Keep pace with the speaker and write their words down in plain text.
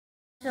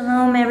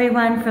Shalom,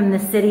 everyone, from the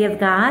City of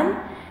God,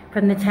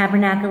 from the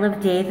Tabernacle of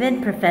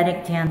David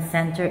Prophetic Dance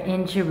Center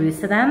in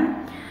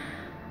Jerusalem.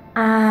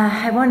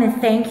 I want to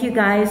thank you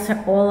guys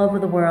all over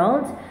the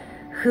world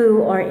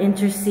who are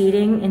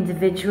interceding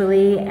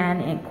individually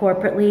and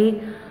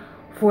corporately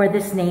for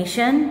this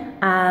nation.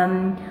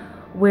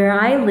 Where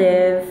I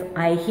live,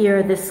 I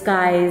hear the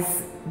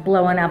skies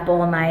blowing up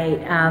all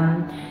night.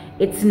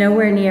 It's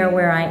nowhere near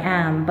where I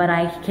am, but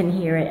I can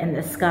hear it in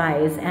the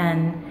skies.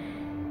 And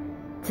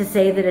to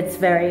say that it's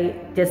very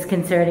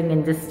disconcerting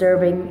and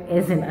disturbing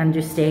is an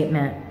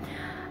understatement.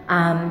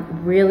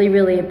 Really,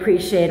 really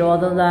appreciate all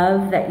the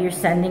love that you're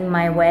sending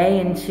my way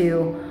and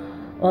to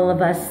all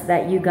of us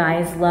that you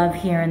guys love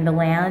here in the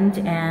land.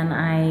 And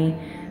I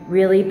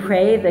really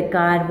pray that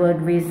God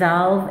would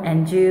resolve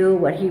and do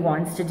what he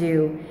wants to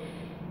do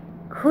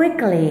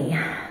quickly.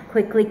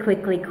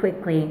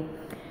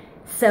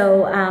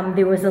 So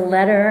there was a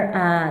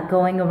letter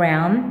going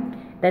around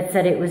that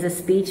said it was a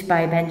speech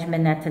by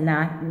Benjamin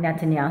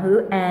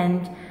Netanyahu,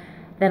 and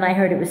then I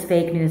heard it was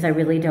fake news. I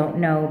really don't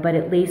know, but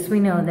at least we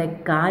know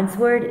that God's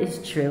word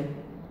is true.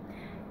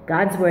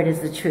 God's word is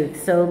the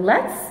truth. So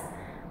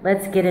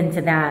let's get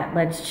into that.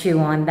 Let's chew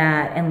on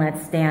that, and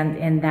let's stand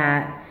in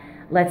that.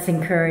 Let's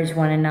encourage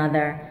one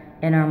another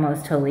in our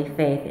most holy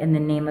faith. In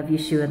the name of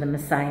Yeshua the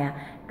Messiah,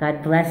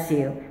 God bless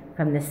you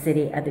from the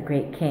city of the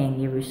great King,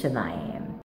 Yerushalayim.